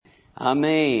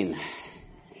Amen.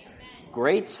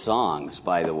 Great songs,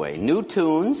 by the way. New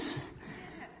tunes,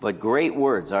 but great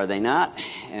words, are they not?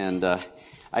 And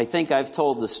I think I've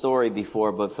told the story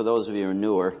before, but for those of you who are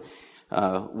newer,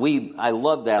 I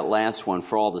love that last one,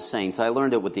 For All the Saints. I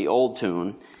learned it with the old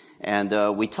tune,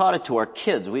 and we taught it to our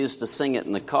kids. We used to sing it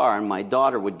in the car, and my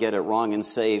daughter would get it wrong and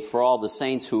say, For all the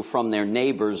saints who from their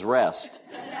neighbors rest.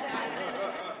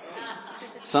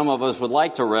 Some of us would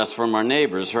like to rest from our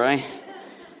neighbors, right?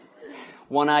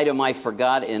 One item I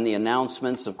forgot in the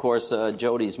announcements, of course,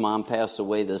 Jody's mom passed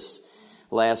away this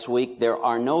last week. There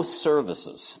are no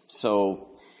services, so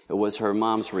it was her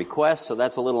mom's request, so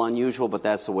that's a little unusual, but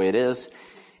that's the way it is.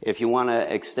 If you want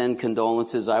to extend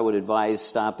condolences, I would advise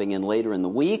stopping in later in the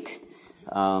week.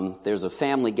 There's a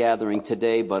family gathering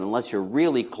today, but unless you're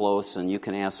really close, and you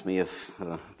can ask me if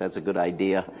that's a good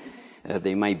idea,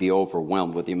 they might be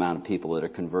overwhelmed with the amount of people that are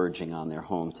converging on their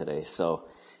home today, so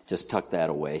just tuck that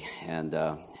away, and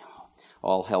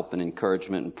all help and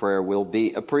encouragement and prayer will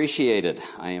be appreciated,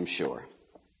 I am sure.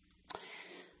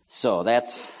 So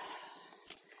that's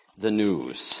the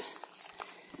news.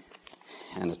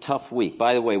 And a tough week.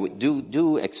 By the way, we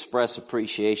do express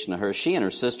appreciation to her. She and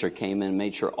her sister came in and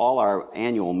made sure all our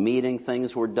annual meeting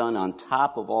things were done on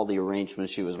top of all the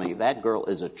arrangements she was making. That girl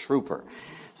is a trooper.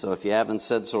 So if you haven't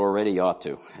said so already, you ought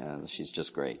to. She's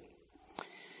just great.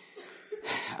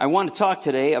 I want to talk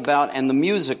today about, and the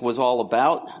music was all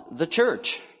about, the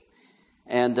church.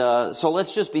 And so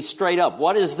let's just be straight up.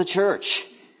 What is the church?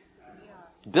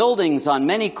 Buildings on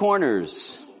many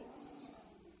corners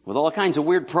with all kinds of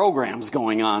weird programs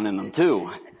going on in them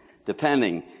too,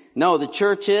 depending. No, the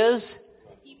church is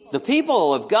the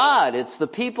people of God. It's the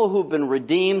people who've been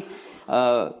redeemed.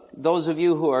 Those of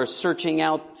you who are searching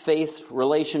out faith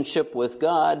relationship with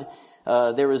God,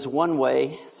 there is one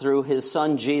way through his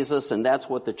son Jesus, and that's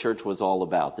what the church was all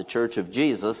about. The church of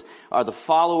Jesus are the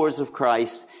followers of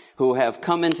Christ who have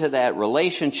come into that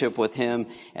relationship with him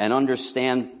and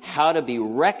understand how to be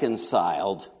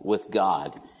reconciled with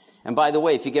God. And by the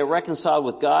way, if you get reconciled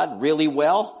with God really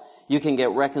well, you can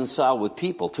get reconciled with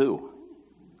people too.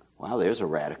 Wow, there's a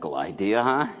radical idea,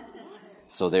 huh?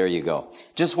 So there you go.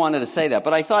 Just wanted to say that.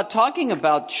 But I thought talking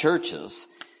about churches,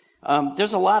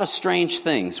 there's a lot of strange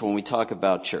things when we talk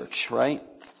about church, right?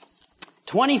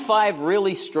 25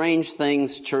 really strange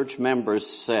things church members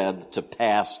said to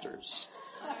pastors.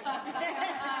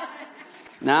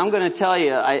 Now, I'm going to tell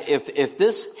you, if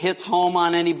this hits home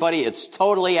on anybody, it's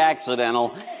totally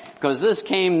accidental, because this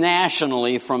came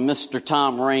nationally from Mr.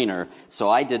 Tom Rayner, so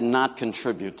I did not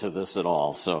contribute to this at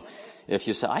all. So if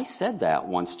you say, I said that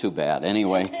once, too bad.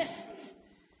 Anyway.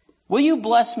 Will you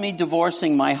bless me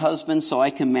divorcing my husband so I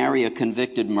can marry a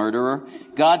convicted murderer?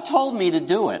 God told me to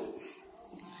do it.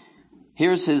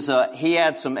 Here's his, he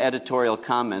had some editorial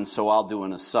comments, so I'll do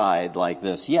an aside like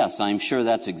this. Yes, I'm sure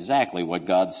that's exactly what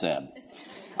God said.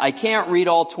 I can't read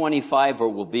all 25 or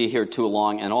we'll be here too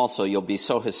long, and also you'll be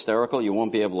so hysterical you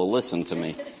won't be able to listen to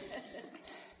me.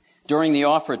 During the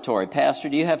offertory, Pastor,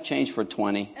 do you have change for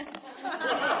 20?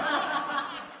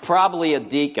 Probably a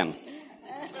deacon.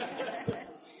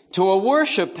 To a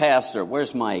worship pastor,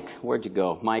 where's Mike? Where'd you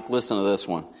go? Mike, listen to this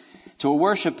one. To a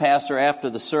worship pastor after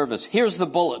the service, here's the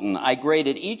bulletin. I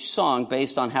graded each song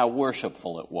based on how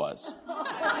worshipful it was.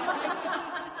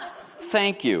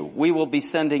 Thank you. We will be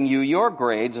sending you your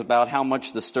grades about how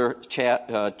much the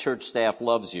church staff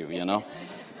loves you, you know.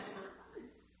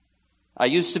 I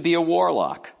used to be a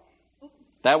warlock.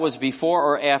 That was before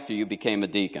or after you became a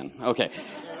deacon? Okay.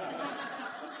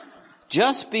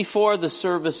 Just before the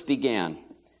service began.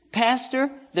 Pastor,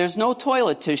 there's no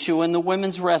toilet tissue in the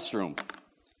women's restroom.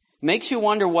 Makes you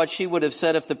wonder what she would have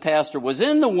said if the pastor was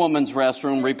in the women's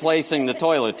restroom replacing the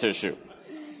toilet tissue.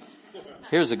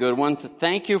 Here's a good one.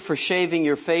 Thank you for shaving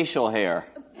your facial hair.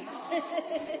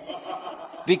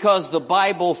 Because the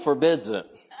Bible forbids it.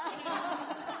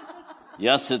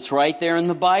 Yes, it's right there in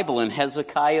the Bible in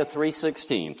Hezekiah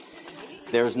 3:16.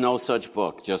 There's no such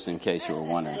book, just in case you were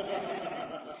wondering.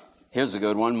 Here's a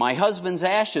good one. My husband's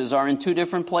ashes are in 2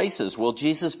 different places. Will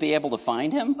Jesus be able to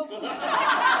find him?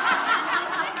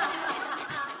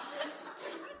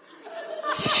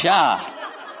 Yeah.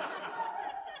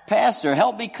 Pastor,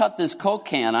 help me cut this Coke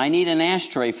can. I need an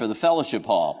ashtray for the fellowship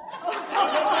hall.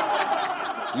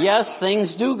 Yes,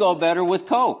 things do go better with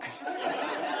Coke.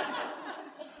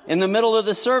 In the middle of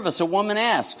the service, a woman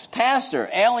asks, Pastor,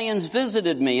 aliens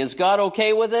visited me. Is God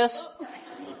okay with this?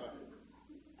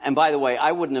 And by the way,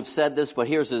 I wouldn't have said this, but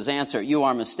here's his answer. You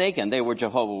are mistaken. They were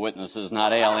Jehovah's Witnesses,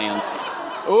 not aliens.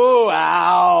 Ooh,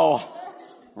 ow.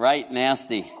 Right,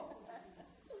 nasty.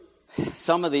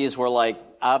 Some of these were like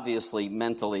obviously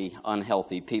mentally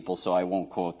unhealthy people, so I won't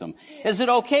quote them. Is it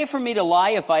okay for me to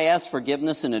lie if I ask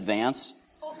forgiveness in advance?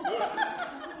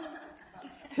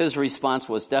 His response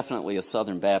was definitely a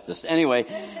Southern Baptist. Anyway,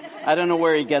 I don't know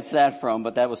where he gets that from,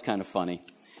 but that was kind of funny.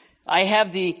 I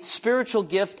have the spiritual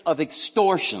gift of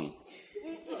extortion.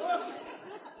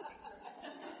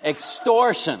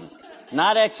 Extortion,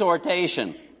 not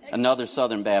exhortation. Another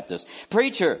Southern Baptist.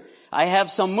 Preacher, I have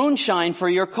some moonshine for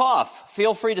your cough.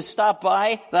 Feel free to stop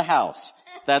by the house.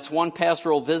 That's one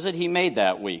pastoral visit he made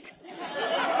that week.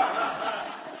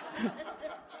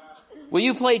 Will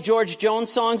you play George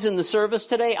Jones songs in the service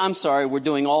today? I'm sorry, we're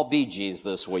doing all Bee Gees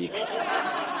this week.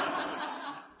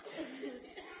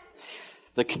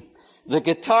 The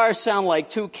guitars sound like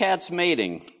two cats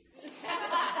mating.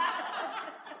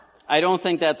 I don't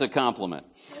think that's a compliment.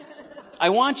 I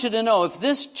want you to know, if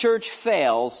this church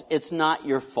fails, it's not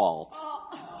your fault.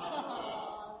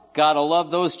 Gotta love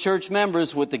those church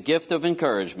members with the gift of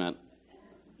encouragement.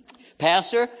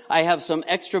 Pastor, I have some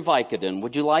extra Vicodin.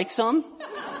 Would you like some?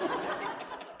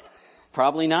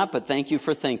 Probably not, but thank you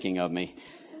for thinking of me.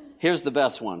 Here's the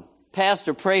best one.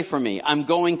 Pastor, pray for me. I'm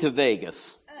going to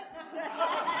Vegas.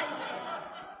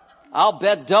 I'll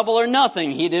bet double or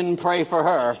nothing he didn't pray for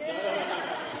her.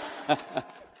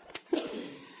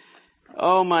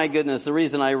 Oh my goodness, the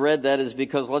reason I read that is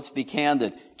because, let's be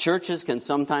candid, churches can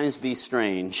sometimes be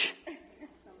strange.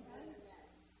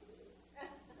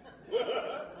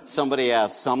 Somebody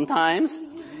asked, sometimes?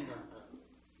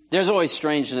 There's always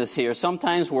strangeness here.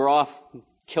 Sometimes we're off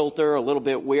kilter, a little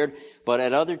bit weird, but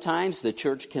at other times the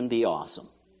church can be awesome.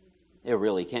 It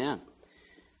really can.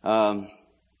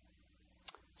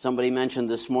 Somebody mentioned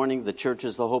this morning, the church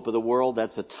is the hope of the world.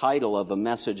 That's the title of a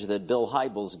message that Bill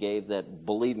Hybels gave that,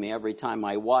 believe me, every time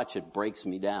I watch it breaks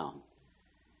me down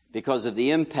because of the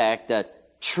impact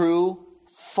that true,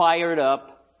 fired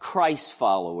up Christ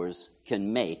followers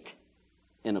can make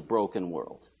in a broken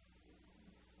world,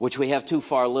 which we have too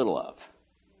far little of.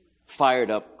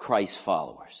 Fired up Christ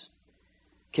followers.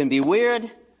 Can be weird,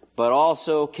 but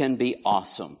also can be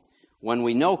awesome. When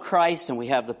we know Christ and we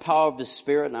have the power of His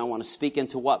Spirit, and I want to speak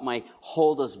into what might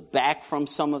hold us back from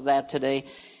some of that today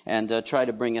and try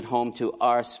to bring it home to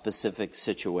our specific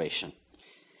situation.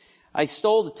 I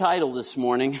stole the title this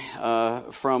morning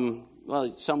from,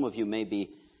 well, some of you may be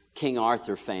King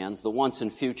Arthur fans, The Once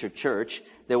and Future Church.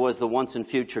 There was The Once and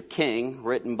Future King,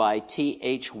 written by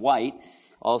T.H. White,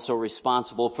 also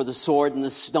responsible for The Sword and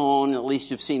the Stone. At least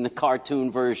you've seen the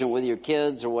cartoon version with your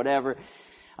kids or whatever.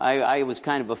 I was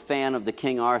kind of a fan of the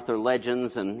King Arthur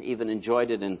legends and even enjoyed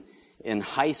it in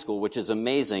high school, which is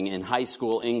amazing, in high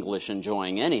school English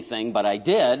enjoying anything, but I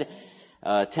did.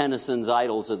 Tennyson's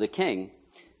Idylls of the King.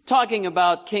 Talking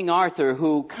about King Arthur,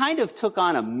 who kind of took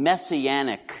on a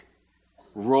messianic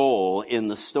role in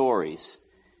the stories.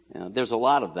 There's a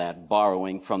lot of that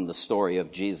borrowing from the story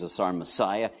of Jesus, our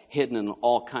Messiah, hidden in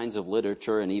all kinds of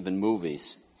literature and even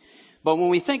movies. But when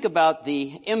we think about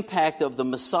the impact of the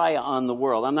Messiah on the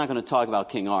world, I'm not going to talk about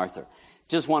King Arthur.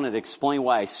 Just wanted to explain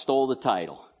why I stole the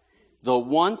title. The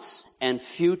Once and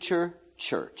Future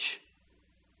Church.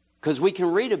 Because we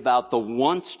can read about the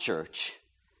once church,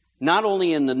 not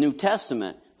only in the New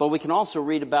Testament, but we can also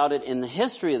read about it in the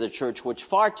history of the church, which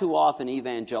far too often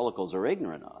evangelicals are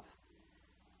ignorant of.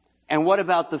 And what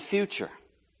about the future?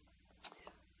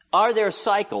 Are there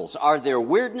cycles? Are there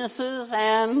weirdnesses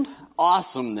and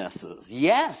awesomenesses?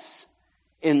 Yes,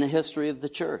 in the history of the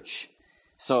church.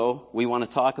 So we want to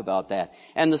talk about that.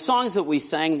 And the songs that we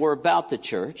sang were about the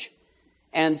church.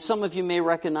 And some of you may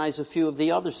recognize a few of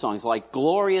the other songs, like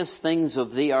Glorious Things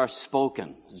of Thee Are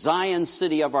Spoken. Zion,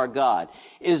 City of Our God,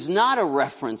 is not a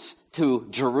reference to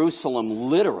Jerusalem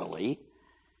literally,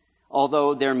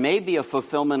 although there may be a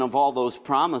fulfillment of all those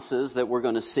promises that we're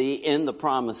going to see in the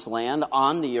promised land,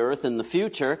 on the earth in the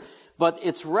future, but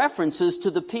it's references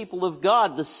to the people of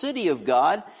God, the city of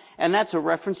God, and that's a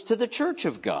reference to the church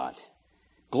of God.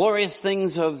 Glorious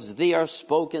things of thee are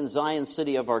spoken, Zion,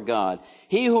 city of our God.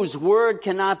 He whose word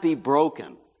cannot be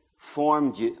broken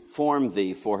formed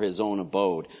thee for his own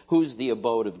abode. Who's the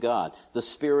abode of God? The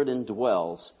Spirit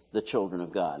indwells the children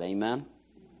of God. Amen?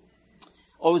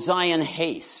 O Zion,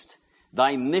 haste,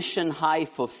 thy mission high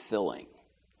fulfilling.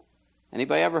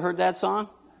 Anybody ever heard that song?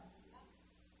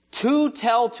 To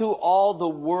tell to all the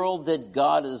world that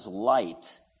God is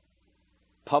light.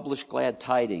 Publish glad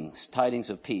tidings, tidings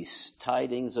of peace,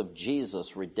 tidings of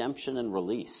Jesus, redemption and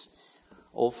release.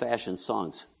 Old-fashioned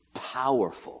songs,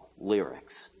 powerful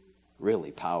lyrics,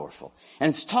 really powerful. And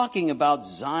it's talking about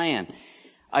Zion.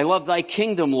 I love thy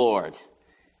kingdom, Lord.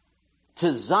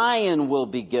 To Zion will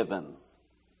be given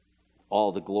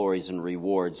all the glories and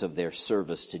rewards of their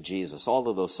service to Jesus. All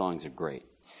of those songs are great.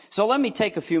 So let me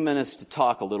take a few minutes to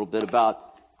talk a little bit about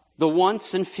the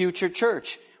once and future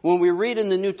church. When we read in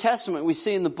the New Testament, we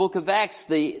see in the book of Acts,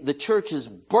 the church is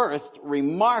birthed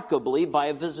remarkably by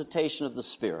a visitation of the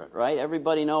Spirit, right?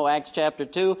 Everybody know Acts chapter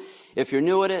 2? If you're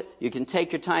new at it, you can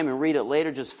take your time and read it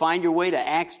later. Just find your way to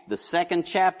Acts, the 2nd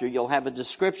chapter. You'll have a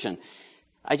description.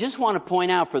 I just want to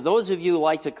point out, for those of you who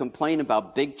like to complain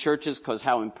about big churches because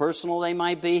how impersonal they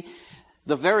might be,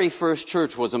 the very first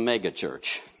church was a mega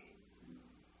church.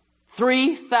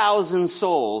 3,000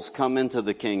 souls come into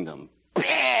the kingdom.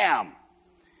 Bam!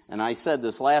 And I said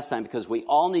this last time because we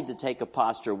all need to take a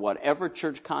posture, whatever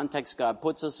church context God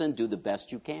puts us in, do the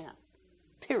best you can.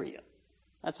 Period.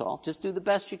 That's all. Just do the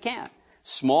best you can.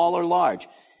 Small or large.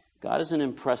 God isn't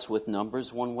impressed with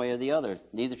numbers one way or the other.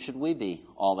 Neither should we be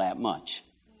all that much.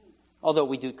 Although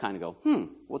we do kind of go,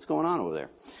 what's going on over there?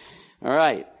 All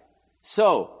right.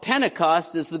 So,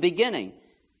 Pentecost is the beginning.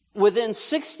 Within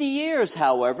 60 years,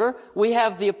 however, we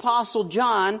have the Apostle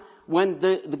John, when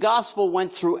the gospel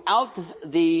went throughout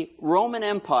the Roman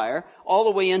Empire, all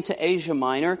the way into Asia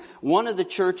Minor. One of the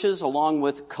churches, along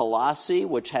with Colossae,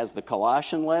 which has the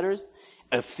Colossian letters,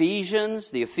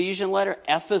 Ephesians, the Ephesian letter,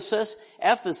 Ephesus.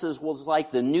 Ephesus was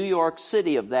like the New York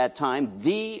City of that time,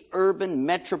 the urban,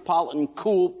 metropolitan,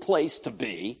 cool place to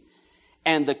be.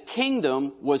 And the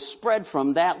kingdom was spread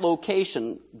from that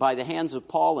location by the hands of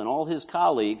Paul and all his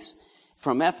colleagues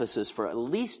from Ephesus for at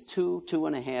least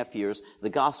 2.5 years.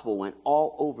 The gospel went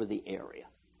all over the area.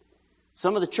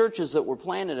 Some of the churches that were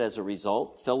planted as a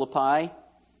result, Philippi,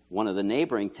 one of the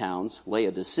neighboring towns,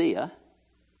 Laodicea.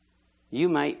 You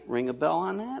might ring a bell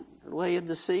on that,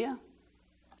 Laodicea.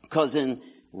 Because in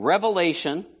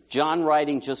Revelation, John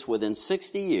writing just within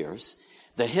 60 years,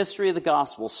 the history of the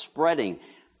gospel spreading,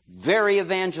 very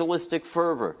evangelistic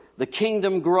fervor, the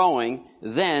kingdom growing,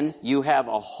 then you have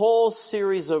a whole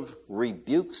series of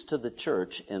rebukes to the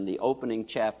church in the opening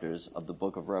chapters of the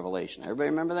book of Revelation. Everybody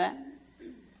remember that?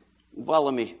 Well,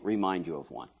 let me remind you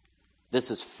of one.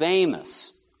 This is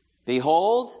famous.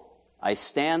 Behold, I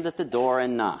stand at the door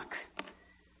and knock.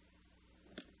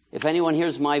 If anyone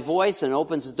hears my voice and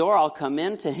opens the door, I'll come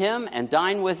in to him and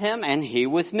dine with him and he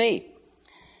with me.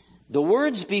 The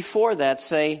words before that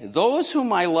say, those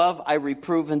whom I love I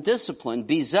reprove and discipline.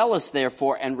 Be zealous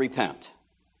therefore and repent.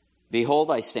 Behold,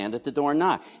 I stand at the door and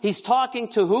knock. He's talking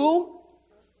to who?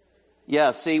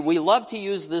 Yeah, see, we love to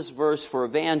use this verse for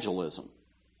evangelism.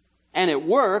 And it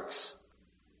works,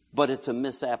 but it's a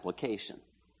misapplication.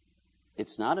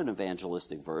 It's not an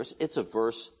evangelistic verse. It's a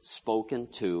verse spoken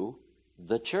to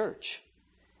the church.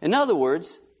 In other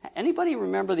words, anybody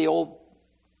remember the old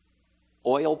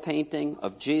oil painting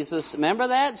of Jesus? Remember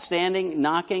that? Standing,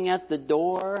 knocking at the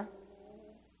door?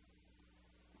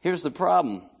 Here's the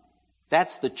problem.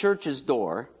 That's the church's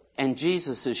door, and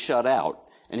Jesus is shut out,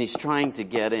 and he's trying to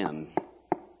get in.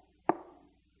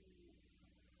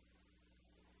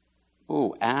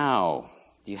 Ooh, ow.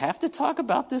 Do you have to talk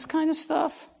about this kind of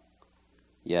stuff?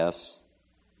 Yes.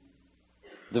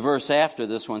 The verse after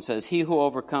this one says, he who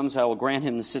overcomes, I will grant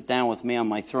him to sit down with me on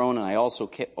my throne, and I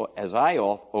also, as I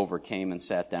overcame and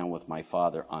sat down with my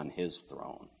Father on his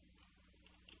throne.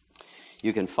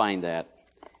 You can find that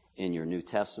in your New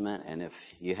Testament, and if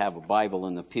you have a Bible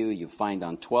in the pew, you find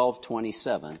on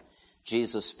 1227,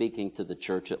 Jesus speaking to the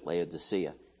church at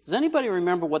Laodicea. Does anybody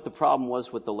remember what the problem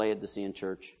was with the Laodicean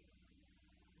church?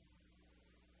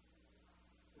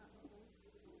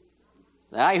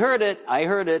 I heard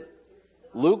it.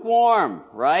 Lukewarm,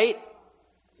 right?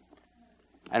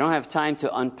 I don't have time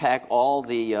to unpack all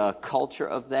the culture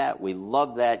of that. We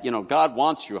love that. You know, God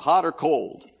wants you hot or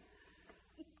cold.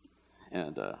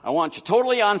 And I want you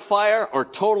totally on fire or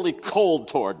totally cold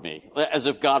toward me. As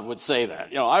if God would say that.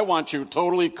 You know, I want you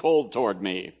totally cold toward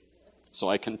me so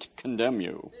I can condemn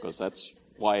you. Because that's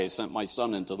why I sent my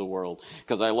son into the world.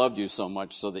 Because I loved you so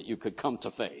much so that you could come to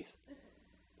faith.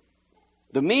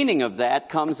 The meaning of that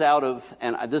comes out of,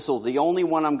 and this is the only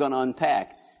one I'm going to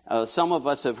unpack. Some of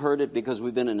us have heard it because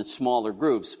we've been in smaller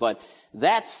groups, but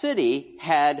that city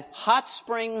had hot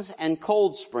springs and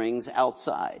cold springs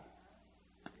outside.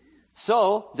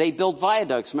 So they built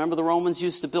viaducts. Remember the Romans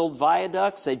used to build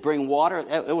viaducts? They'd bring water.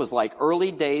 It was like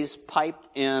early days piped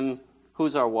in.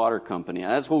 Who's our water company?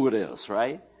 That's who it is,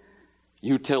 right?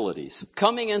 Utilities.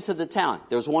 Coming into the town,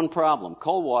 there's one problem.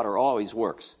 Cold water always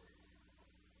works.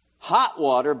 Hot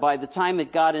water, by the time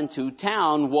it got into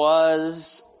town,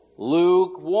 was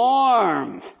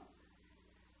lukewarm.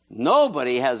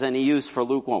 Nobody has any use for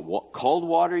lukewarm. Cold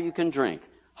water you can drink.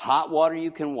 Hot water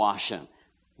you can wash in.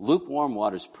 Lukewarm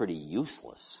water is pretty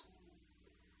useless.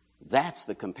 That's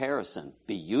the comparison.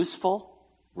 Be useful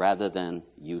rather than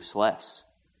useless.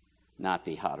 Not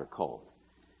be hot or cold.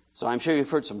 So I'm sure you've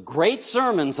heard some great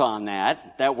sermons on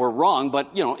that were wrong,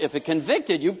 but, if it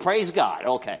convicted you, praise God.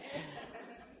 Okay.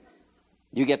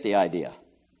 You get the idea.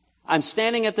 I'm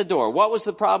standing at the door. What was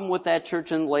the problem with that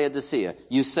church in Laodicea?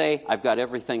 You say, I've got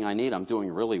everything I need. I'm doing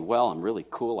really well. I'm really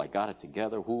cool. I got it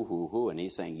together. Hoo, hoo, hoo. And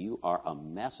he's saying, you are a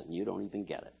mess and you don't even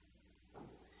get it.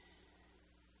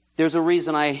 There's a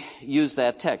reason I use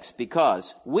that text,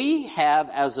 because we have,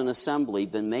 as an assembly,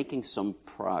 been making some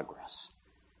progress.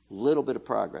 A little bit of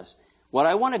progress. What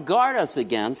I want to guard us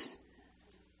against,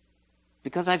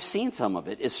 because I've seen some of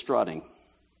it, is strutting.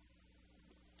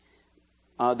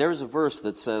 There's a verse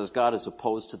that says God is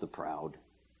opposed to the proud,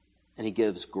 and he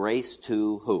gives grace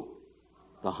to who?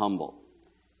 The humble.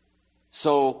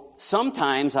 So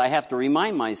sometimes I have to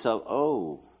remind myself,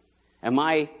 am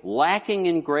I lacking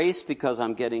in grace because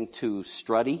I'm getting too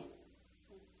strutty?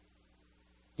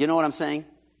 You know what I'm saying?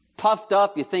 Puffed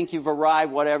up, you think you've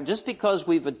arrived, whatever. Just because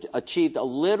we've achieved a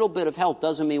little bit of health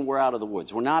doesn't mean we're out of the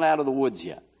woods. We're not out of the woods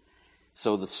yet.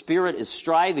 So the Spirit is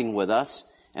striving with us.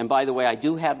 And by the way, I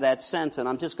do have that sense, and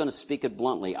I'm just going to speak it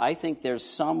bluntly. I think there's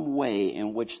some way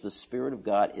in which the Spirit of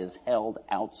God is held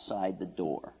outside the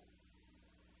door.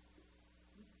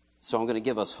 So I'm going to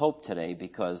give us hope today,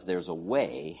 because there's a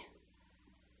way.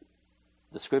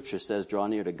 The Scripture says, draw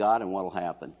near to God, and what will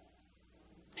happen?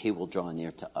 He will draw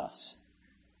near to us.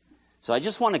 So I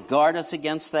just want to guard us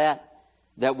against that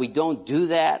we don't do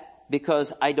that,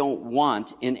 because I don't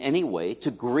want in any way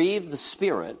to grieve the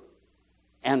Spirit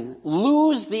and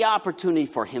lose the opportunity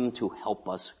for him to help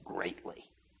us greatly.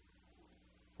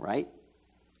 Right?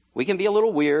 We can be a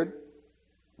little weird.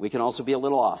 We can also be a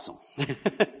little awesome.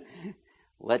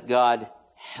 Let God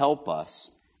help us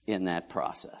in that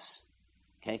process.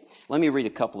 Okay? Let me read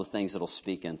a couple of things that'll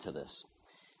speak into this.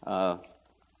 I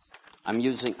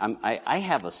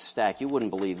have a stack. You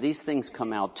wouldn't believe. These things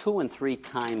come out 2 and 3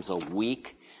 times a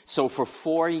week. So for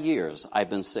 4 years, I've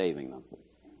been saving them.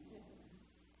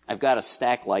 I've got a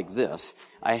stack like this.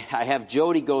 I have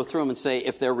Jody go through them and say,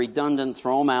 if they're redundant,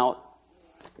 throw them out.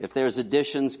 If there's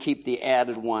additions, keep the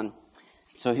added one.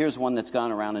 So here's one that's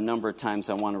gone around a number of times.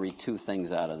 I want to read 2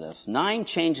 things out of this. 9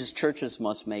 changes churches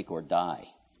must make or die.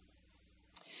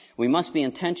 We must be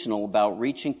intentional about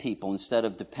reaching people instead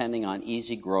of depending on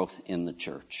easy growth in the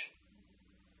church.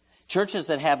 Churches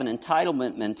that have an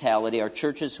entitlement mentality are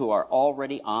churches who are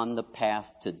already on the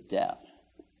path to death.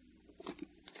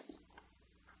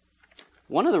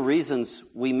 One of the reasons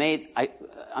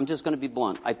I'm just going to be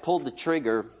blunt, I pulled the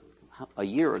trigger a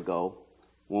year ago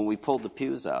when we pulled the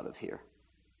pews out of here.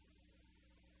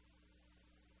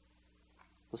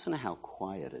 Listen to how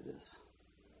quiet it is.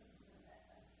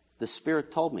 The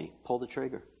Spirit told me, pull the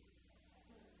trigger.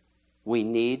 We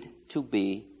need to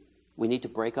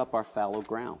break up our fallow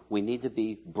ground. We need to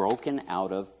be broken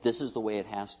out of, this is the way it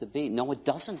has to be. No, it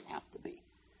doesn't have to be.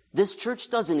 This church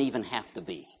doesn't even have to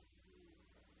be.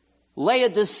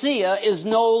 Laodicea is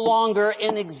no longer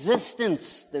in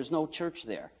existence. There's no church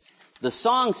there. The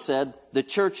song said the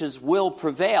churches will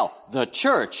prevail. The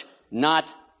church,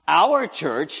 not our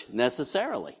church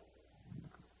necessarily.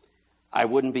 I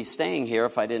wouldn't be staying here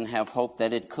if I didn't have hope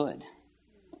that it could.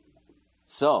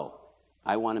 So,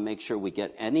 I want to make sure we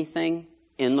get anything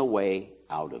in the way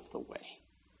out of the way.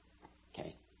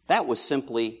 Okay? That was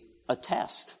simply a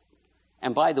test.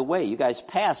 And by the way, you guys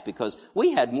passed because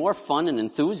we had more fun and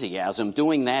enthusiasm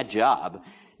doing that job.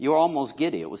 You were almost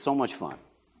giddy. It was so much fun.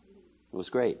 It was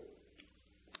great.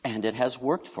 And it has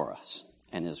worked for us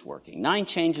and is working. 9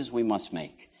 changes we must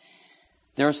make.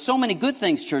 There are so many good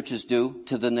things churches do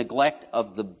to the neglect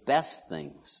of the best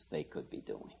things they could be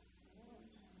doing.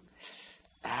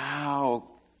 Ow.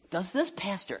 Does this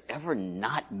pastor ever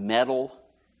not meddle?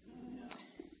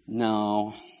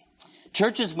 No.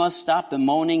 Churches must stop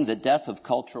bemoaning the death of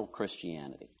cultural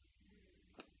Christianity.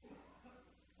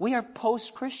 We are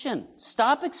post-Christian.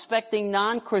 Stop expecting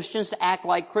non-Christians to act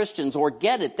like Christians or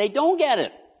get it. They don't get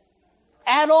it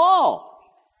at all.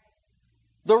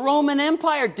 The Roman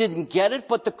Empire didn't get it,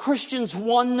 but the Christians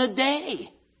won the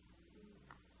day.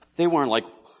 They weren't like,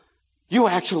 you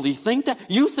actually think that?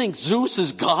 You think Zeus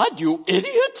is God, you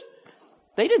idiot?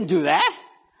 They didn't do that.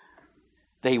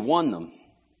 They won them.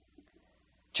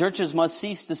 Churches must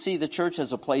cease to see the church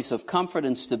as a place of comfort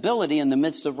and stability in the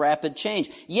midst of rapid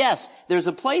change. Yes, there's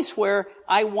a place where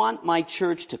I want my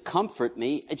church to comfort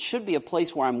me. It should be a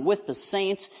place where I'm with the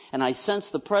saints and I sense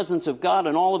the presence of God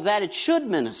and all of that. It should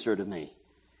minister to me.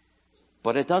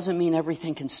 But it doesn't mean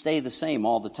everything can stay the same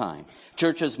all the time.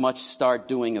 Churches must start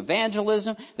doing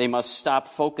evangelism. They must stop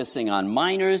focusing on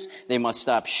minors. They must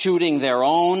stop shooting their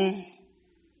own.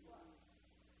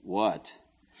 What?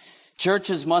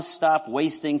 Churches must stop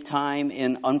wasting time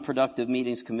in unproductive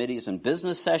meetings, committees, and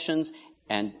business sessions.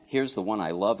 And here's the one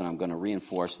I love, and I'm going to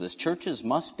reinforce this. Churches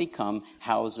must become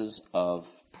houses of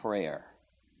prayer.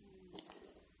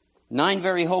 9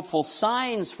 very hopeful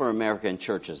signs for American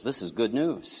churches. This is good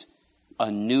news. A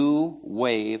new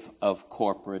wave of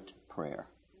corporate prayer.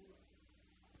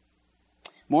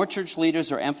 More church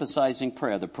leaders are emphasizing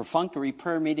prayer. The perfunctory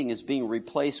prayer meeting is being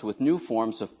replaced with new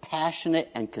forms of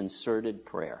passionate and concerted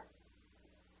prayer.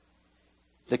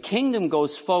 The kingdom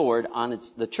goes forward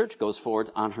the church goes forward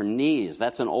on her knees.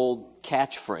 That's an old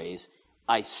catchphrase.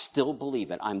 I still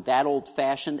believe it. I'm that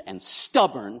old-fashioned and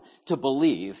stubborn to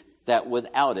believe that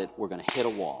without it, we're going to hit a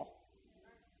wall.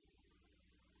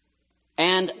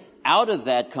 And out of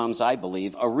that comes, I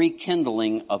believe, a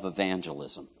rekindling of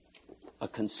evangelism, a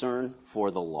concern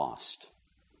for the lost.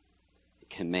 It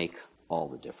can make all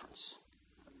the difference.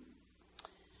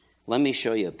 Let me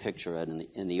show you a picture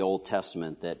in the Old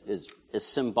Testament that is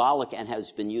symbolic and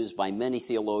has been used by many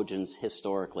theologians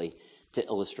historically to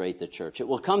illustrate the church. It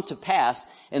will come to pass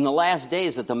in the last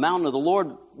days that the mountain of the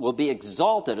Lord will be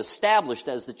exalted, established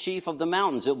as the chief of the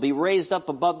mountains. It will be raised up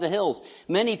above the hills.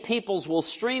 Many peoples will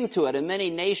stream to it, and many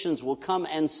nations will come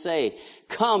and say,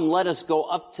 "Come, let us go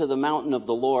up to the mountain of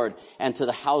the Lord and to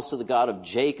the house of the God of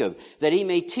Jacob, that he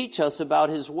may teach us about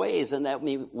his ways and that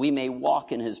we may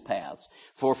walk in his paths.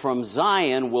 For from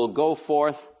Zion will go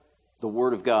forth the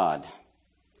word of God,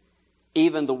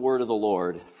 even the word of the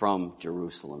Lord from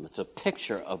Jerusalem." It's a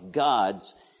picture of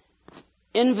God's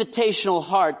invitational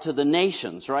heart to the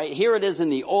nations, right? Here it is in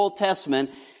the Old Testament,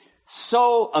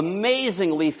 so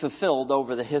amazingly fulfilled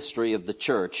over the history of the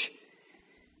church.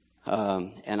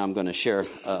 And I'm going to share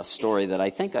a story that I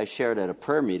think I shared at a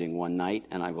prayer meeting one night,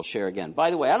 and I will share again. By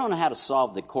the way, I don't know how to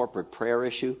solve the corporate prayer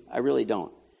issue. I really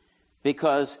don't.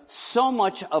 Because so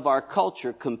much of our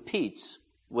culture competes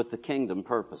with the kingdom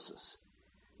purposes.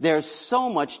 There's so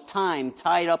much time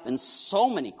tied up in so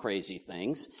many crazy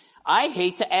things. I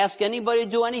hate to ask anybody to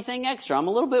do anything extra. I'm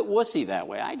a little bit wussy that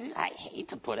way. I hate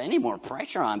to put any more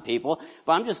pressure on people,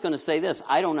 but I'm just going to say this.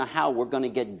 I don't know how we're going to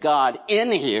get God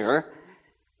in here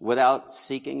without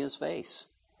seeking his face.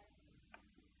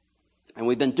 And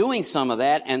we've been doing some of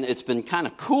that, and it's been kind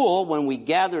of cool when we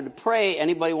gather to pray.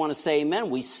 Anybody want to say amen?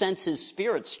 We sense his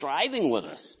spirit striving with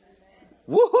us.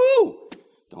 Woohoo!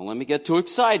 Don't let me get too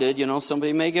excited.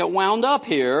 Somebody may get wound up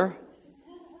here.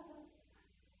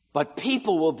 But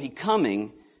people will be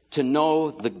coming to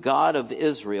know the God of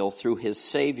Israel through his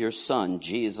Savior Son,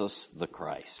 Jesus the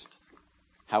Christ.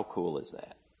 How cool is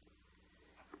that?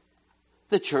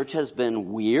 The church has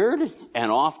been weird and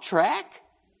off track,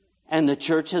 and the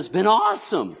church has been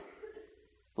awesome.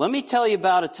 Let me tell you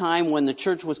about a time when the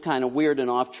church was kind of weird and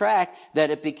off track that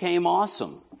it became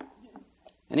awesome.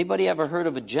 Anybody ever heard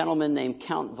of a gentleman named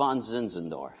Count von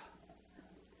Zinzendorf?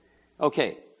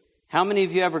 Okay, how many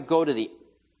of you ever go to the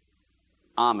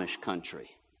Amish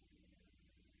country?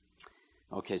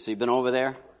 Okay, so you've been over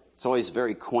there? It's always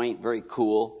very quaint, very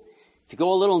cool. If you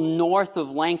go a little north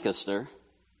of Lancaster,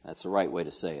 that's the right way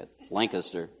to say it,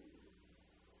 Lancaster,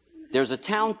 there's a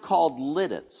town called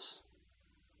Lidditz.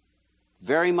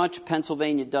 Very much a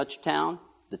Pennsylvania Dutch town.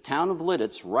 The town of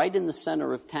Lidditz, right in the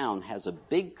center of town, has a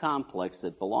big complex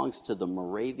that belongs to the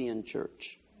Moravian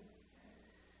Church.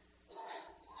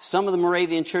 Some of the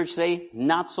Moravian Church today,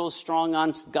 not so strong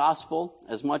on gospel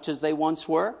as much as they once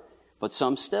were, but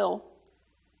some still.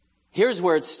 Here's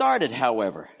where it started,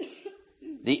 however.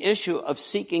 The issue of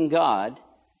seeking God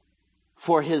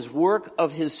for his work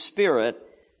of his Spirit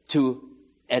to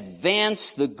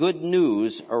advance the good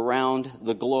news around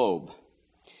the globe.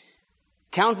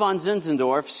 Count von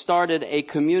Zinzendorf started a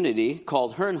community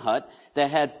called Herrnhut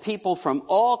that had people from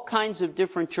all kinds of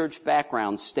different church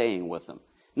backgrounds staying with them.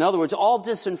 In other words, all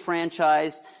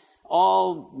disenfranchised,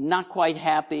 all not quite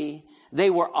happy. They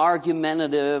were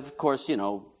argumentative. Of course, they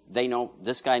know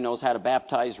this guy knows how to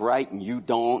baptize right and you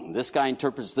don't. And this guy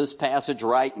interprets this passage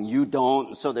right and you don't.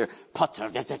 And so they're...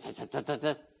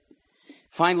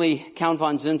 Finally, Count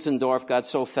von Zinzendorf got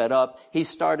so fed up, he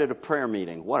started a prayer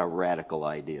meeting. What a radical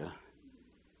idea.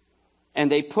 And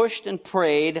they pushed and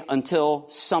prayed until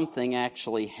something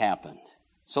actually happened.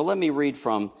 So let me read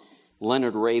from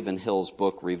Leonard Ravenhill's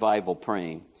book, Revival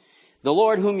Praying. The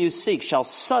Lord whom you seek shall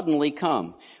suddenly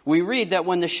come. We read that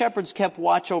when the shepherds kept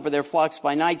watch over their flocks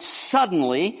by night,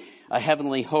 suddenly a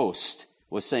heavenly host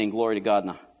was saying, "Glory to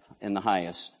God in the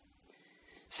highest."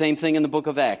 Same thing in the book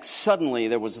of Acts. Suddenly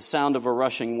there was a sound of a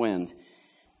rushing wind.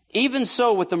 Even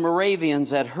so with the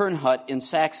Moravians at Herrnhut in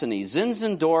Saxony,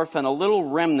 Zinzendorf and a little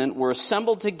remnant were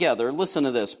assembled together, listen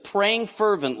to this, praying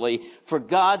fervently for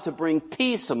God to bring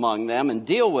peace among them and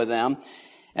deal with them.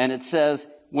 And it says,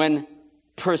 when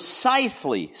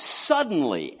precisely,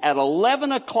 suddenly, at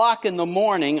 11 o'clock in the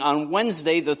morning on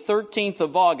Wednesday, the 13th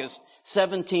of August,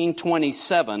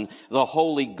 1727, the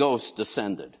Holy Ghost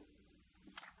descended.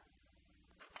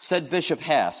 Said Bishop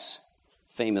Hass,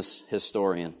 famous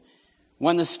historian,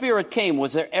 when the Spirit came,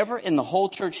 was there ever in the whole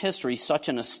church history such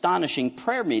an astonishing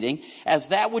prayer meeting as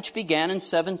that which began in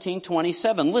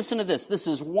 1727? Listen to this. This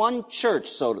is one church,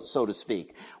 so to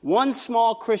speak. One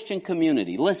small Christian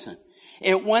community. Listen.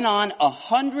 It went on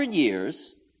 100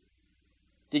 years.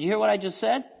 Did you hear what I just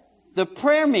said? The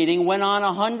prayer meeting went on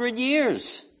 100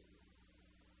 years.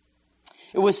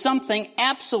 It was something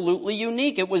absolutely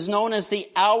unique. It was known as the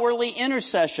hourly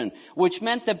intercession, which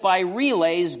meant that by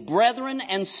relays, brethren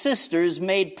and sisters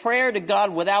made prayer to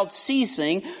God without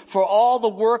ceasing for all the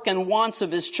work and wants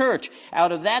of his church.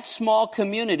 Out of that small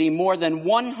community, more than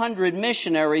 100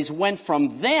 missionaries went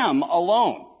from them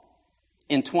alone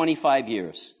in 25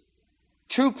 years.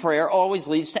 True prayer always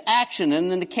leads to action,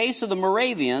 and in the case of the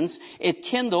Moravians, it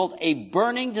kindled a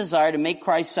burning desire to make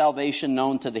Christ's salvation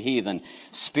known to the heathen.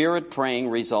 Spirit praying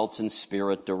results in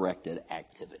spirit-directed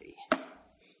activity.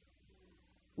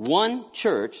 One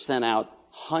church sent out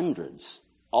hundreds.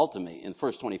 Ultimately, in the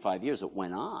first 25 years, it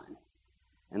went on.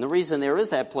 And the reason there is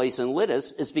that place in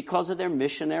Liddis is because of their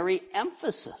missionary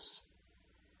emphasis.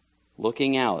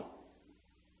 Looking out.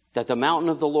 That the mountain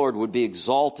of the Lord would be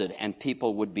exalted and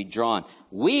people would be drawn.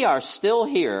 We are still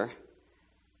here.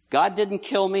 God didn't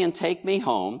kill me and take me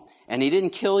home, and he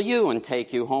didn't kill you and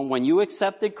take you home when you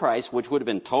accepted Christ, which would have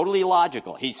been totally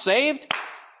logical. He's saved?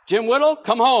 Jim Whittle,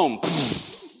 come home.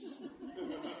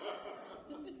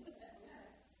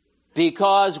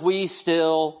 Because we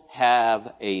still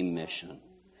have a mission.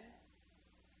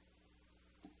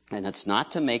 And it's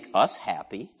not to make us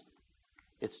happy.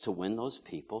 It's to win those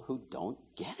people who don't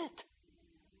get it.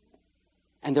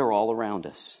 And they're all around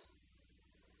us.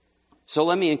 So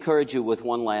let me encourage you with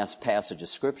one last passage of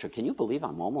Scripture. Can you believe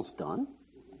I'm almost done?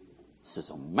 This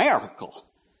is a miracle.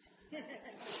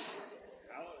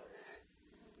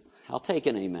 I'll take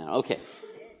an amen. Okay.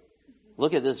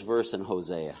 Look at this verse in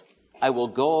Hosea. I will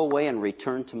go away and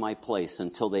return to my place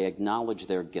until they acknowledge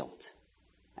their guilt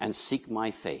and seek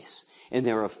my face. In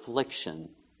their affliction,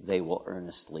 they will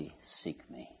earnestly seek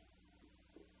me.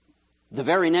 The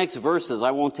very next verses,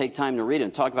 I won't take time to read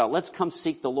and talk about, let's come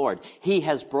seek the Lord. He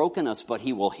has broken us, but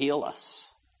he will heal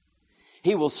us.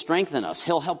 He will strengthen us.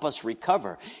 He'll help us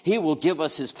recover. He will give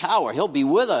us his power. He'll be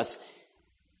with us.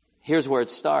 Here's where it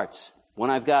starts. When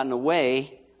I've gotten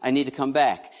away, I need to come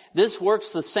back. This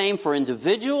works the same for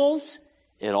individuals.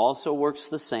 It also works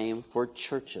the same for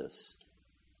churches.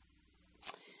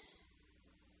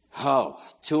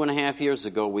 2.5 years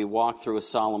ago, we walked through a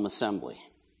solemn assembly.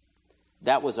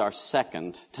 That was our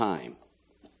second time.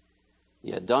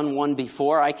 You had done one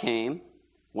before I came.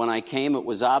 When I came, it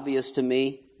was obvious to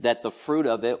me that the fruit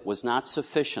of it was not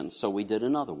sufficient, so we did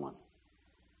another one.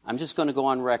 I'm just going to go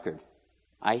on record.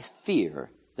 I fear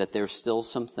that there's still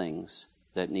some things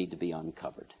that need to be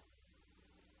uncovered.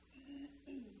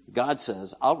 God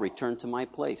says, I'll return to my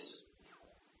place.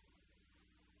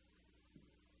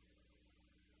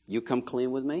 You come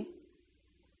clean with me,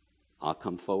 I'll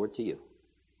come forward to you.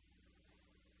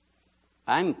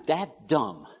 I'm that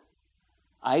dumb.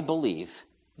 I believe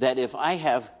that if I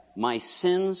have my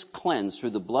sins cleansed through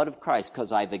the blood of Christ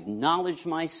because I've acknowledged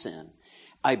my sin,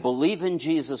 I believe in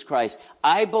Jesus Christ,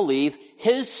 I believe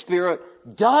his Spirit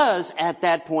does at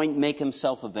that point make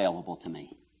himself available to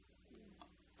me.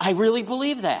 I really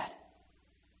believe that.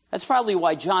 That's probably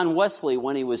why John Wesley,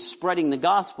 when he was spreading the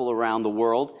gospel around the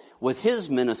world with his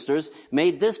ministers,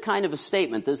 made this kind of a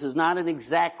statement. This is not an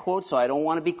exact quote, so I don't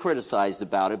want to be criticized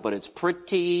about it, but it's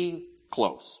pretty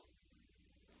close.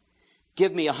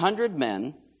 Give me 100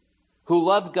 men who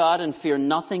love God and fear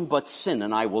nothing but sin,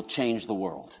 and I will change the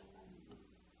world.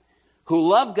 Who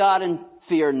love God and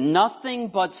fear nothing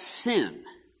but sin,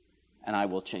 and I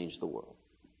will change the world.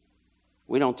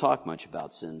 We don't talk much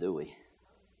about sin, do we?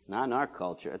 Not in our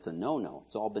culture. It's a no-no.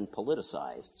 It's all been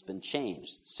politicized. It's been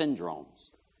changed.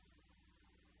 Syndromes.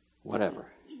 Whatever.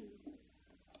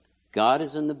 God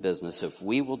is in the business. If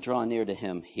we will draw near to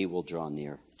him, he will draw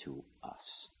near to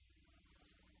us.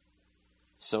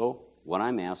 So, what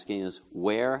I'm asking is,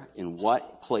 where, in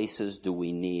what places do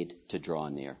we need to draw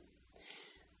near?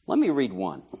 Let me read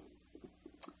one.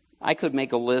 I could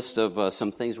make a list of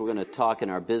some things we're going to talk in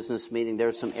our business meeting. There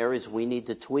are some areas we need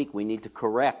to tweak, we need to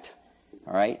correct.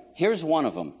 All right? Here's one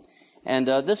of them. And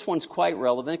this one's quite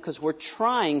relevant because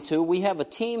we have a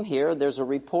team here. There's a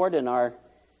report in our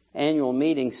annual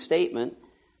meeting statement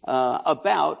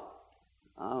about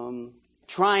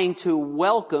trying to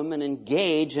welcome and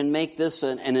engage and make this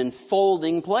an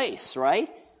enfolding place, right?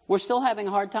 We're still having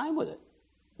a hard time with it.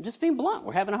 I'm just being blunt.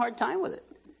 We're having a hard time with it.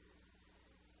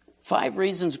 5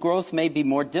 reasons growth may be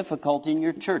more difficult in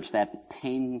your church. That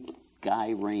pain guy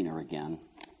Rayner again.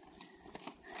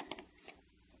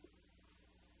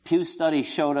 Pew study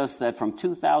showed us that from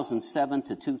 2007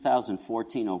 to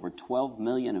 2014, over 12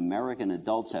 million American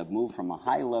adults have moved from a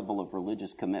high level of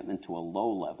religious commitment to a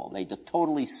low level. They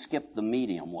totally skipped the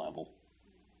medium level.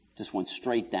 Just went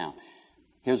straight down.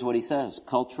 Here's what he says.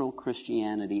 Cultural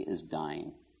Christianity is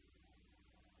dying.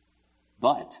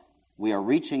 But we are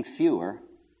reaching fewer,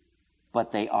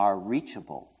 but they are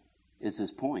reachable, is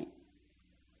his point.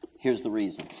 Here's the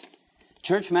reasons.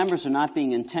 Church members are not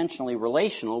being intentionally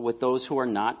relational with those who are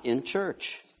not in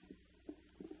church.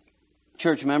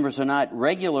 Church members are not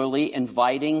regularly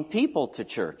inviting people to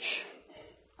church.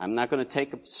 I'm not going to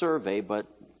take a survey, but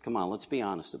come on, let's be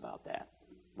honest about that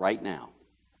right now.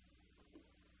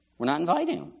 We're not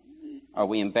inviting them. Are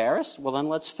we embarrassed? Well, then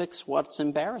let's fix what's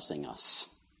embarrassing us.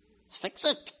 Let's fix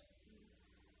it.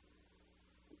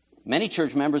 Many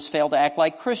church members fail to act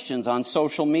like Christians on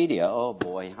social media. Oh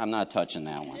boy, I'm not touching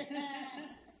that one.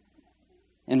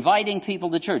 Inviting people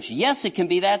to church. Yes, it can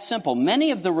be that simple.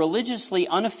 Many of the religiously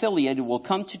unaffiliated will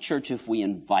come to church if we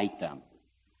invite them.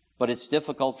 But it's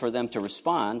difficult for them to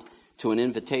respond to an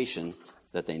invitation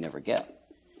that they never get.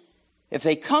 If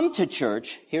they come to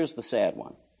church, here's the sad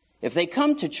one. If they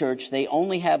come to church, they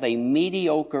only have a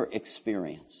mediocre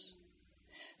experience.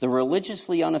 The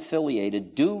religiously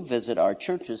unaffiliated do visit our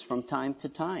churches from time to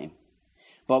time.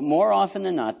 But more often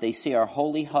than not, they see our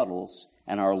holy huddles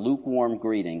and our lukewarm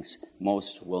greetings.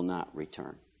 Most will not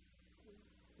return.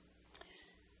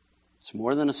 It's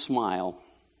more than a smile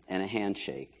and a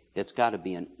handshake. It's got to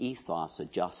be an ethos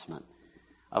adjustment.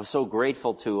 I was so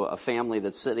grateful to a family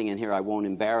that's sitting in here, I won't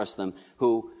embarrass them,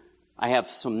 who I have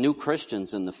some new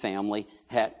Christians in the family,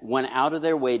 went out of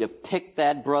their way to pick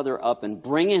that brother up and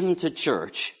bring him to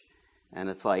church. And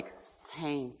it's like,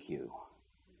 thank you.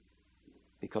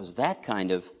 Because that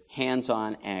kind of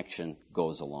hands-on action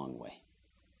goes a long way.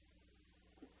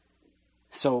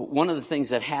 So one of the things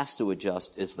that has to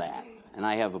adjust is that. And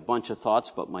I have a bunch of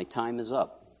thoughts, but my time is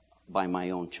up by my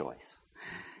own choice.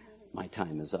 My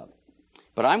time is up.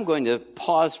 But I'm going to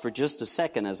pause for just a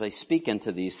second as I speak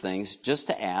into these things just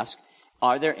to ask,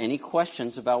 are there any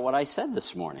questions about what I said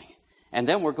this morning? And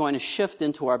then we're going to shift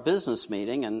into our business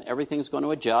meeting and everything's going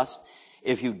to adjust.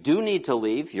 If you do need to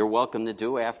leave, you're welcome to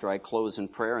do after I close in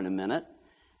prayer in a minute.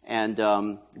 And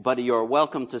but you're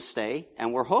welcome to stay.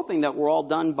 And we're hoping that we're all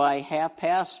done by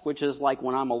past, which is like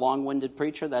when I'm a long-winded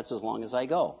preacher, that's as long as I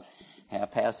go.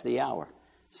 Past the hour.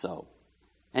 So,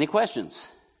 any questions?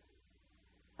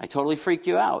 I totally freaked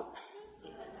you out.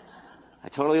 I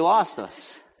totally lost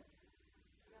us.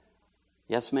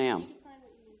 Yes, ma'am.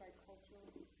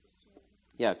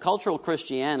 Yeah, cultural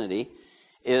Christianity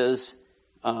is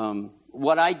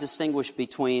what I distinguish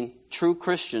between true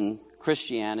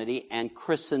Christianity and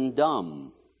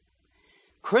Christendom.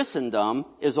 Christendom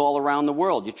is all around the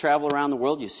world. You travel around the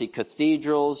world, you see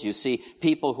cathedrals, you see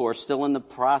people who are still in the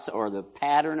process or the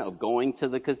pattern of going to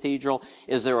the cathedral.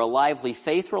 Is there a lively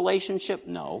faith relationship?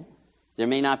 No. There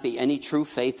may not be any true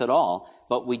faith at all,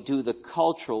 but we do the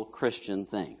cultural Christian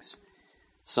things.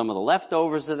 Some of the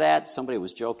leftovers of that, somebody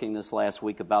was joking this last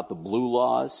week about the blue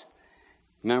laws.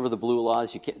 Remember the blue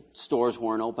laws? Stores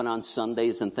weren't open on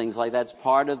Sundays and things like that. It's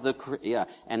part of the, yeah.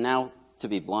 And now, to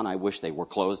be blunt, I wish they were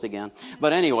closed again.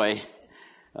 But anyway,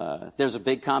 there's a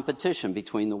big competition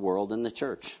between the world and the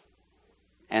church.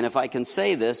 And if I can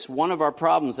say this, one of our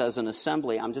problems as an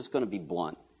assembly, I'm just going to be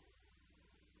blunt.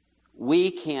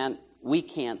 We can't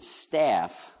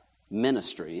staff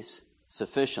ministries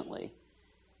sufficiently.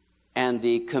 And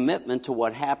the commitment to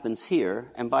what happens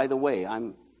here, and by the way,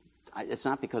 it's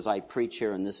not because I preach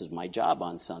here and this is my job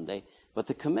on Sunday, but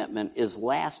the commitment is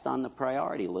last on the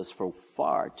priority list for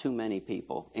far too many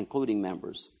people, including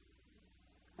members.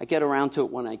 I get around to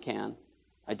it when I can.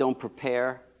 I don't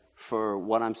prepare for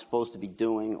what I'm supposed to be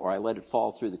doing, or I let it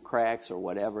fall through the cracks or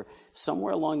whatever.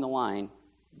 Somewhere along the line,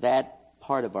 that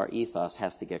part of our ethos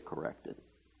has to get corrected.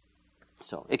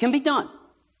 So it can be done.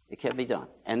 It can be done.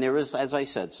 And there is, as I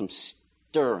said, some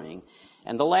stirring.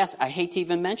 And I hate to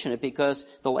even mention it because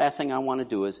the last thing I want to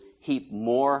do is heap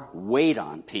more weight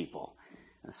on people.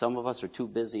 And some of us are too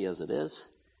busy as it is,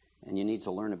 and you need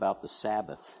to learn about the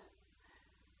Sabbath,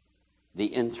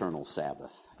 the internal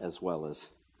Sabbath, as well as,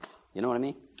 you know what I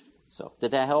mean? So,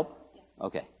 did that help?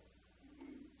 Okay.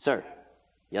 Sir.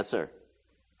 Yes, sir.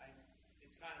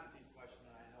 It's kind of a deep question,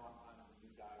 and I know I'm kind of a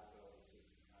new guy, so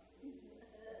it's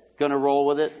just... Gonna roll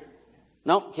with it?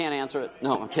 Nope, can't answer it.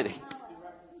 No, I'm kidding. It's in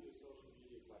reference to the social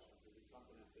media question, because it's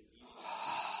something that's been easy.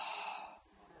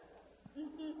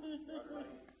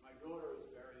 My daughter is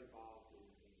very involved in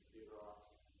theater arts,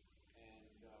 and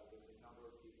there's a number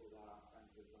of people that I'm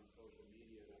friends with on social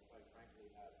media that, quite frankly,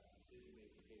 have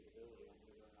decision-making capability on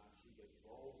whether or not she gets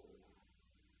roles or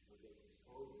not, or gets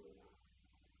exposure or not.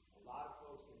 A lot of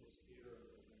folks in this theater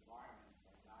environment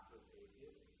are not just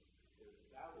atheists, they're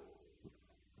devout atheists.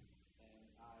 And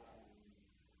I am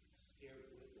scared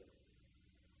witless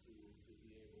to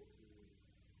be able to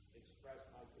express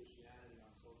my Christianity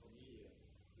on social media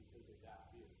because of that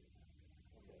fear.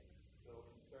 Okay, so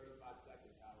in 35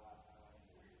 seconds, how do I handle it?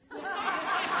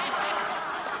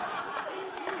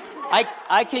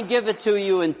 I can give it to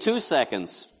you in 2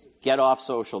 seconds. Get off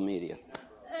social media.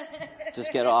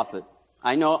 Just get off it.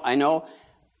 I know.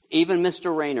 Even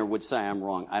Mr. Rayner would say I'm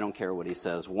wrong. I don't care what he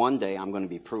says. One day I'm going to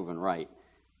be proven right.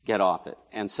 Get off it.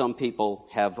 And some people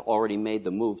have already made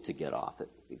the move to get off it.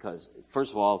 Because,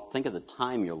 first of all, think of the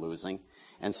time you're losing.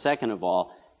 And second of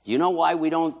all, do you know why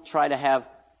we don't try to have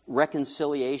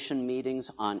reconciliation meetings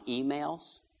on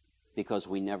emails? Because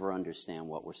we never understand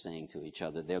what we're saying to each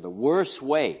other. They're the worst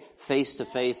way.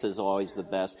 Face-to-face is always the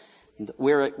best.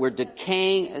 We're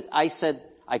decaying. I said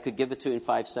I could give it to you in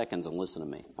 5 seconds, and listen to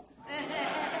me.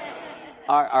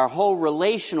 Our whole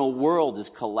relational world is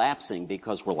collapsing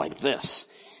because we're like this.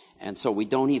 And so we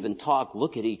don't even talk,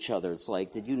 look at each other. It's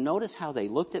like, did you notice how they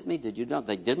looked at me? Did you know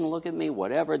they didn't look at me?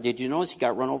 Whatever. Did you notice he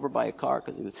got run over by a car?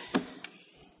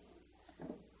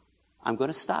 I'm going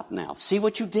to stop now. See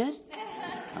what you did? Right.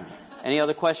 Any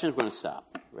other questions? We're going to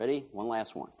stop. Ready? One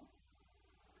last one.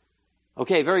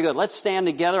 Okay, very good. Let's stand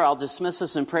together. I'll dismiss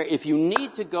us in prayer. If you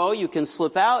need to go, you can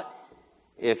slip out.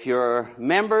 If you're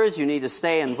members, you need to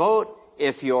stay and vote.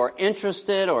 If you're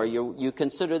interested or you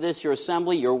consider this your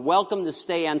assembly, you're welcome to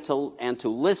stay and to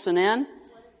listen in.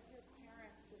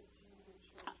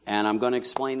 And I'm going to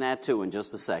explain that too in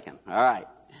just a second. All right.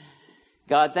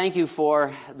 God, thank you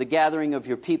for the gathering of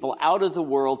your people out of the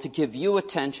world to give you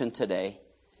attention today.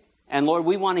 And Lord,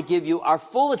 we want to give you our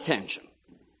full attention.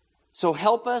 So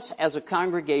help us as a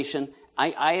congregation.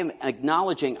 I am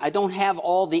acknowledging I don't have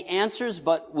all the answers,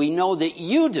 but we know that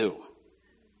you do.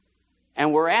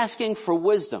 And we're asking for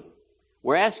wisdom.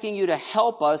 We're asking you to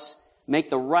help us make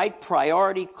the right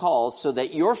priority calls so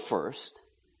that you're first,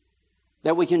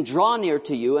 that we can draw near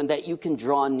to you, and that you can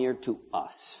draw near to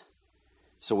us.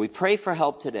 So we pray for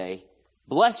help today.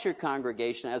 Bless your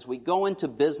congregation as we go into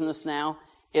business now.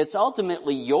 It's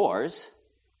ultimately yours,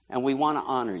 and we want to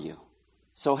honor you.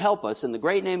 So help us in the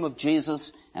great name of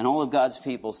Jesus, and all of God's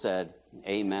people said,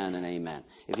 amen and amen.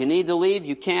 If you need to leave,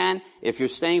 you can. If you're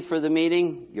staying for the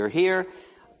meeting, you're here.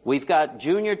 We've got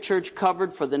junior church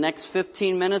covered for the next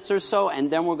 15 minutes or so,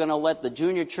 and then we're going to let the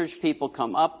junior church people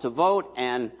come up to vote,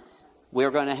 and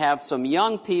we're going to have some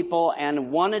young people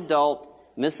and one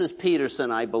adult, Mrs.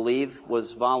 Peterson, I believe,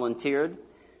 was volunteered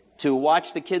to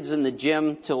watch the kids in the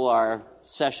gym till our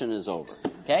session is over.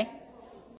 Okay?